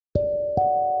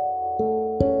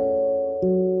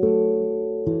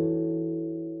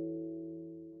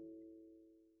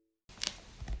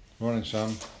Morning,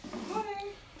 Sam. Morning.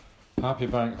 Happy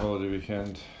bank holiday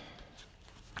weekend.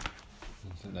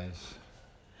 Isn't it nice?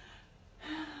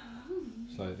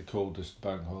 It's like the coldest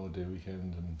bank holiday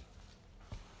weekend in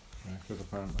record,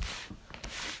 apparently.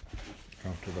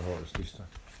 After the hottest Easter.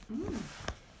 So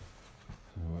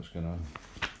what's going on?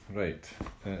 Right.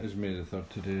 It is May the 3rd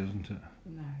today, isn't it?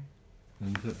 No,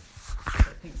 Isn't it? I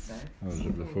don't think so. Or is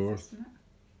it the 4th? Isn't it?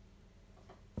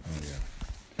 Oh,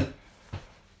 yeah.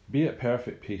 Be at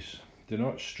perfect peace. Do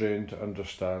not strain to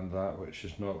understand that which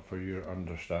is not for your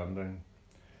understanding.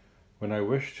 When I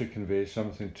wish to convey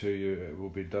something to you, it will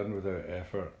be done without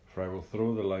effort, for I will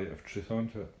throw the light of truth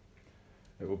onto it.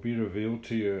 It will be revealed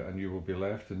to you, and you will be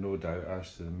left in no doubt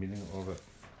as to the meaning of it.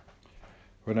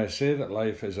 When I say that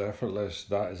life is effortless,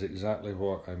 that is exactly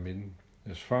what I mean.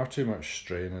 There's far too much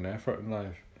strain and effort in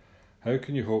life. How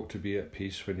can you hope to be at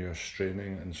peace when you are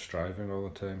straining and striving all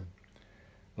the time?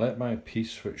 Let my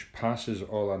peace, which passes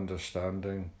all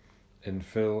understanding,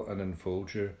 infill and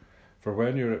enfold you. For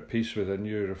when you're at peace within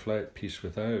you, reflect peace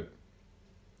without.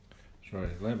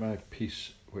 Let my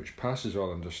peace, which passes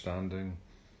all understanding,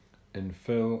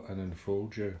 infill and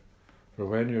enfold you. For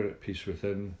when you're at peace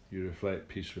within, you reflect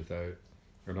peace without,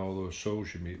 and all those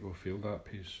souls you meet will feel that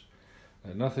peace.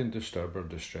 Let nothing disturb or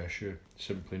distress you.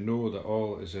 Simply know that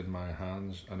all is in my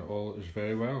hands, and all is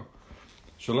very well.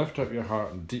 So lift up your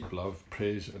heart in deep love,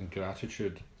 praise and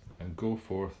gratitude, and go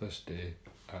forth this day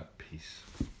at peace.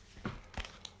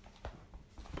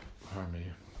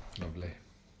 Harmony, lovely.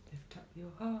 Lift up your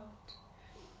heart.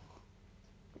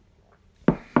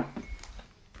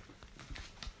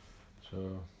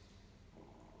 So,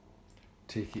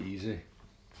 take it easy.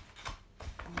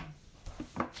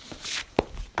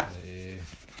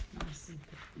 Nice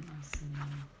and.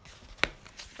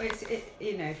 Well,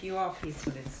 if you are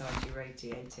peaceful inside, you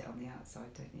radiate it on the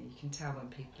outside, don't you? You can tell when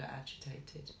people are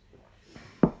agitated.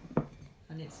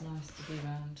 And it's nice to be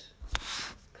around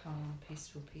calm,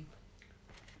 peaceful people.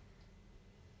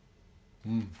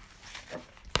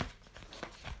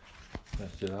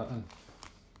 Let's do that then.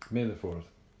 May the 4th.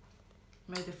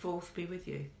 May the 4th be with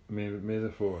you. May the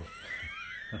 4th.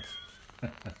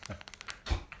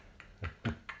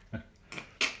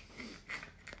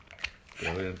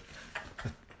 Brilliant.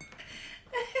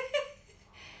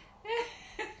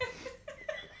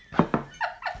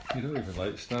 You don't even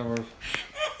like Star Wars.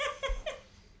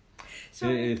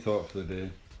 AA thought for the day.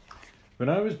 When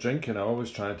I was drinking, I always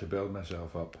tried to build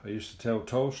myself up. I used to tell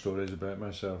tall stories about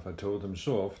myself. I told them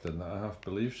so often that I half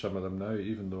believe some of them now,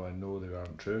 even though I know they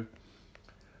aren't true.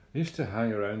 I used to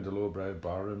hang around the lowbrow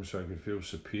barroom so I could feel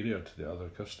superior to the other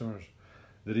customers.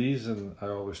 The reason I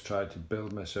always tried to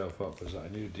build myself up was that I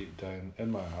knew deep down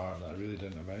in my heart that I really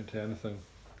didn't amount to anything.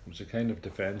 It was a kind of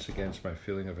defence against my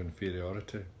feeling of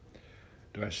inferiority.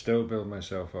 Do I still build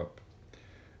myself up?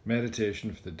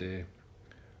 Meditation for the day.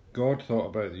 God thought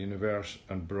about the universe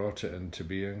and brought it into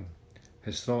being.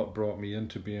 His thought brought me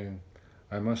into being.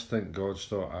 I must think God's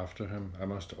thought after him. I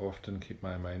must often keep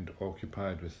my mind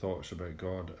occupied with thoughts about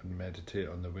God and meditate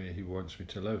on the way he wants me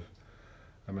to live.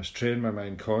 I must train my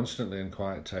mind constantly in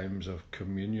quiet times of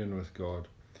communion with God.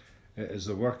 It is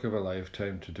the work of a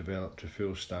lifetime to develop to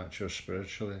full stature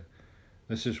spiritually.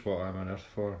 This is what I'm on earth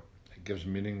for. It gives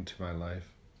meaning to my life.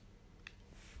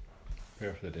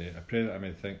 Prayer for the day. I pray that I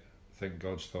may think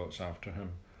God's thoughts after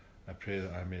him. I pray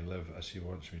that I may live as he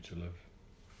wants me to live.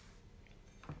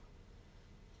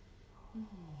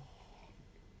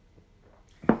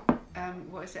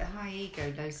 What is it? High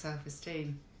ego, low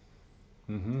self-esteem.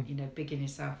 Bigging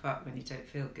yourself up when you don't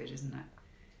feel good, isn't it?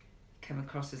 Come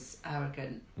across as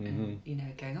arrogant and,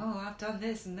 going, oh, I've done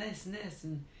this and this and this,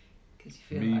 and because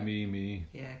you feel me.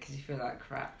 Yeah, because you feel like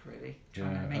crap, really.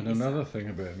 And another thing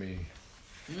about me.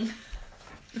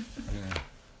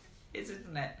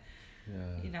 Isn't it?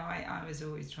 Yeah. I was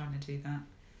always trying to do that.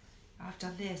 I've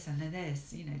done this and then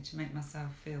this, to make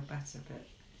myself feel better, but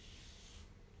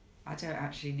I don't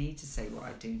actually need to say what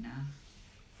I do now.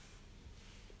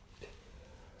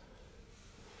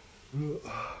 You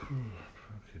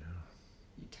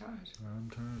tired? I'm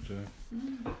tired, yeah.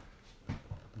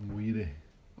 I'm weary.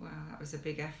 Well, that was a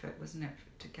big effort, wasn't it,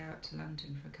 to go out to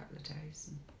London for a couple of days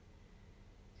and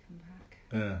come back.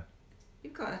 Yeah.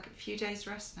 You've got a few days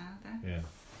rest now, then? Yeah.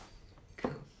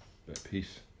 Cool. Bit of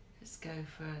peace. Let's go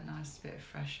for a nice bit of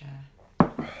fresh air.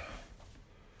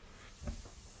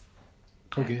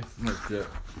 Okay, let's do it.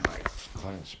 Right.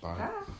 Thanks, bye. Bye.